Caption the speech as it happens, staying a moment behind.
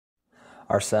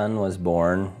Our son was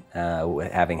born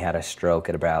having had a stroke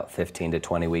at about 15 to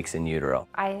 20 weeks in utero.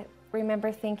 I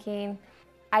remember thinking,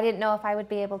 I didn't know if I would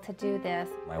be able to do this.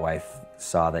 My wife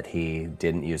saw that he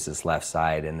didn't use his left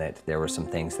side and that there were some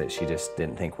things that she just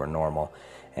didn't think were normal.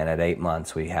 And at 8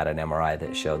 months, we had an MRI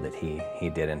that showed that he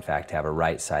did in fact have a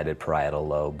right-sided parietal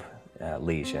lobe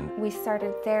lesion. We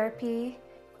started therapy,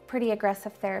 pretty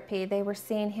aggressive therapy. They were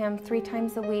seeing him 3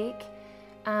 times a week.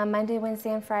 Monday,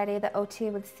 Wednesday, and Friday, the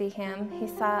OT would see him. He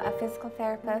saw a physical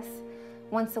therapist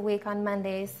once a week on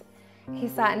Mondays. He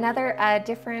saw another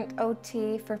different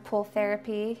OT for pool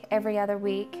therapy every other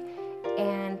week,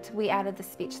 and we added the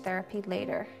speech therapy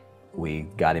later. We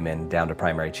got him down to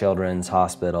Primary Children's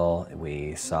Hospital.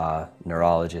 We saw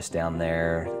neurologists down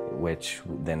there, which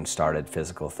then started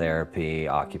physical therapy,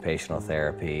 occupational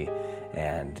therapy,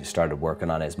 and started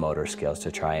working on his motor skills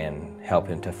to try and help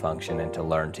him to function and to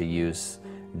learn to use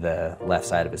the left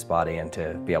side of his body and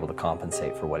to be able to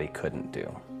compensate for what he couldn't do.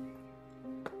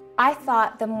 I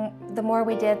thought the more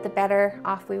we did, the better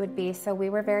off we would be. So we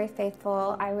were very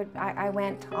faithful. I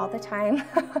went all the time.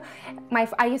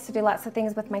 I used to do lots of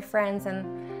things with my friends, and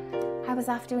I was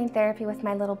off doing therapy with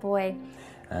my little boy.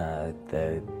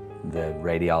 The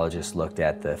radiologist looked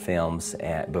at the films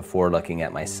before looking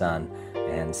at my son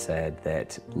and said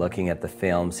that looking at the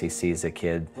films, he sees a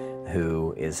kid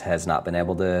who has not been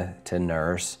able to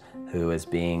nurse, who is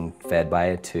being fed by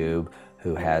a tube,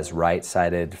 who has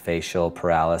right-sided facial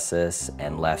paralysis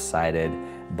and left-sided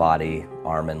body,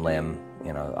 arm and limb,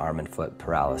 arm and foot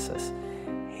paralysis.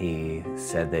 He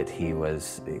said that he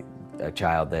was a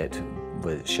child that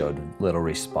showed little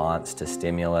response to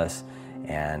stimulus,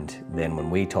 and then when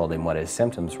we told him what his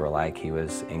symptoms were like, he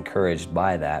was encouraged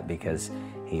by that because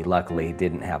he luckily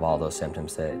didn't have all those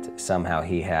symptoms, that somehow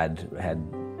he had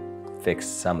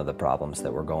fixed some of the problems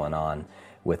that were going on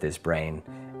with his brain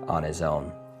on his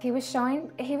own. He was showing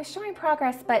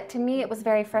progress, but to me it was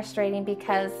very frustrating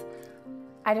because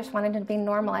I just wanted him to be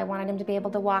normal. I wanted him to be able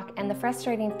to walk, and the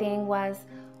frustrating thing was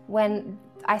when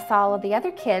I saw all of the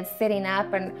other kids sitting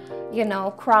up and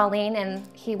crawling, and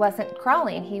he wasn't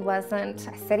crawling, he wasn't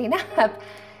sitting up.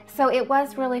 So it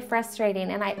was really frustrating,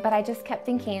 but I just kept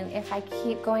thinking, if I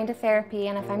keep going to therapy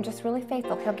and if I'm just really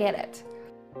faithful, he'll get it.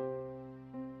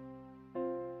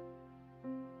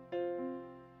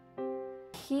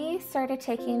 He started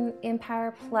taking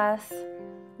EMPowerplus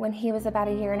when he was about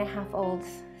 1.5 years old.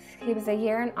 He was 1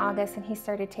 year in August, and he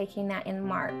started taking that in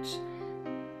March.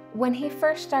 When he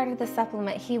first started the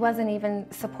supplement, he wasn't even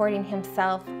supporting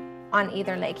himself on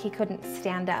either leg. He couldn't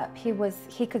stand up. He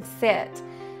could sit.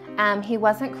 He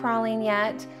wasn't crawling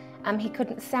yet. He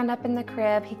couldn't stand up in the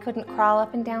crib. He couldn't crawl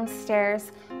up and down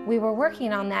stairs. We were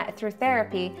working on that through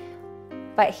therapy,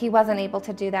 but he wasn't able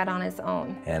to do that on his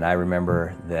own. And I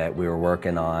remember that we were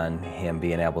working on him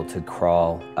being able to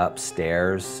crawl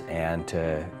upstairs and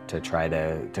to try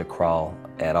to crawl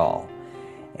at all.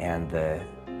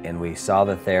 And we saw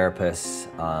the therapist,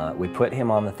 we put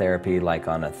him on the therapy like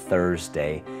on a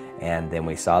Thursday, and then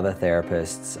we saw the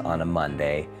therapists on a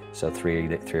Monday, so three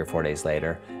or 4 days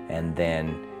later, and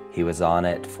then he was on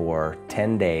it for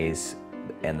 10 days,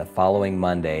 and the following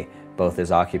Monday, both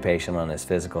his occupational and his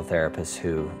physical therapists,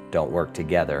 who don't work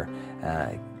together,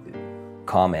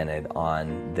 commented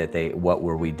on that what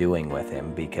were we doing with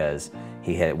him, because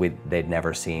they'd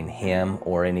never seen him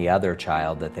or any other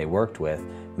child that they worked with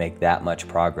make that much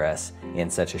progress in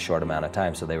such a short amount of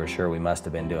time. So they were sure we must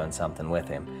have been doing something with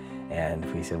him. And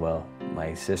we said, well,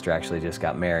 my sister actually just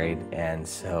got married, and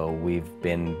so we've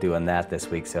been doing that this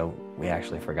week, so we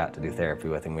actually forgot to do therapy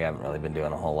with him. We haven't really been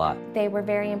doing a whole lot. They were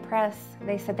very impressed.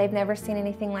 They said they've never seen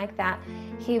anything like that.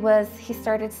 He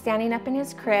started standing up in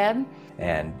his crib.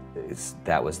 And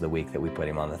that was the week that we put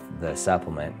him on the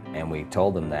supplement, and we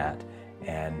told them that,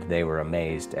 and they were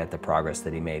amazed at the progress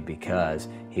that he made, because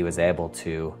he was able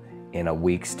to, in a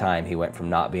week's time, he went from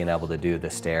not being able to do the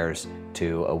stairs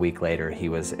to a week later he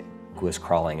was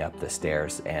crawling up the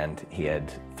stairs, and he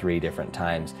had 3 different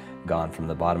times gone from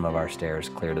the bottom of our stairs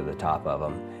clear to the top of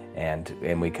them, and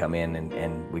we come in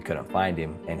and we couldn't find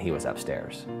him, and he was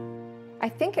upstairs. I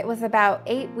think it was about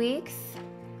 8 weeks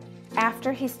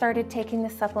after he started taking the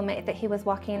supplement that he was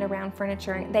walking around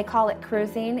furniture. They call it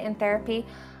cruising in therapy.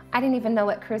 I didn't even know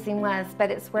what cruising was, but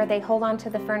it's where they hold on to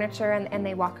the furniture and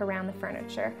they walk around the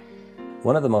furniture.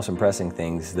 One of the most impressive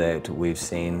things that we've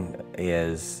seen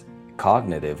is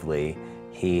cognitively,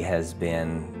 he has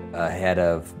been ahead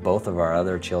of both of our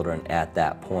other children at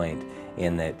that point,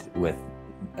 in that with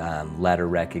letter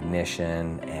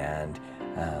recognition and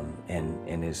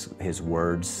his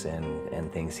words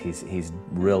and things, he's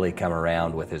really come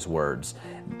around with his words.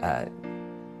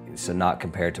 so not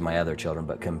compared to my other children,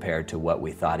 but compared to what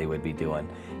we thought he would be doing,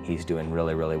 he's doing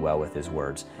really, really well with his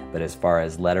words. But as far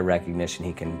as letter recognition,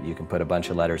 you can put a bunch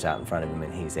of letters out in front of him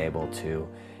and he's able to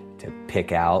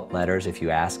pick out letters. If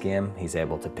you ask him, he's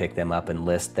able to pick them up and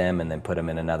list them and then put them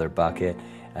in another bucket.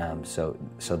 So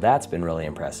that's been really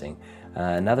impressive.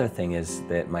 Another thing is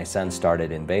that my son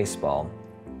started in baseball,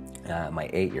 my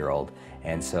 8-year-old,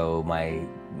 and so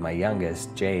my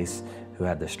youngest, Jace, who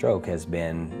had the stroke, has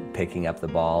been picking up the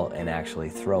ball and actually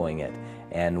throwing it.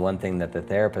 And one thing that the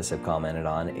therapists have commented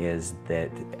on is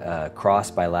that cross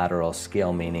bilateral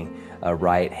skill, meaning a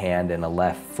right hand and a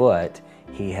left foot,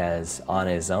 he has, on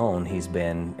his own, he's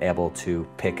been able to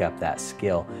pick up that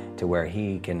skill to where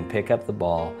he can pick up the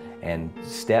ball and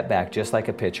step back just like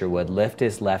a pitcher would, lift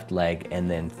his left leg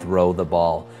and then throw the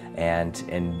ball, and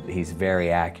he's very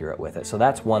accurate with it. So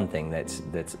that's one thing that's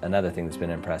another thing that's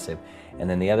been impressive. And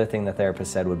then the other thing the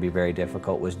therapist said would be very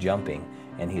difficult was jumping.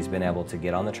 And he's been able to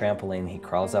get on the trampoline, he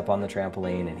crawls up on the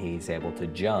trampoline and he's able to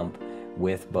jump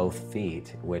with both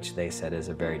feet, which they said is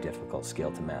a very difficult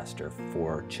skill to master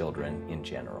for children in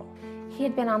general. He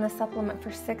had been on the supplement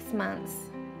for 6 months,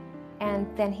 and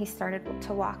then he started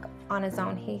to walk on his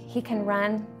own. He can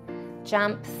run,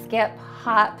 jump, skip,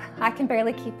 hop. I can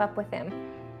barely keep up with him.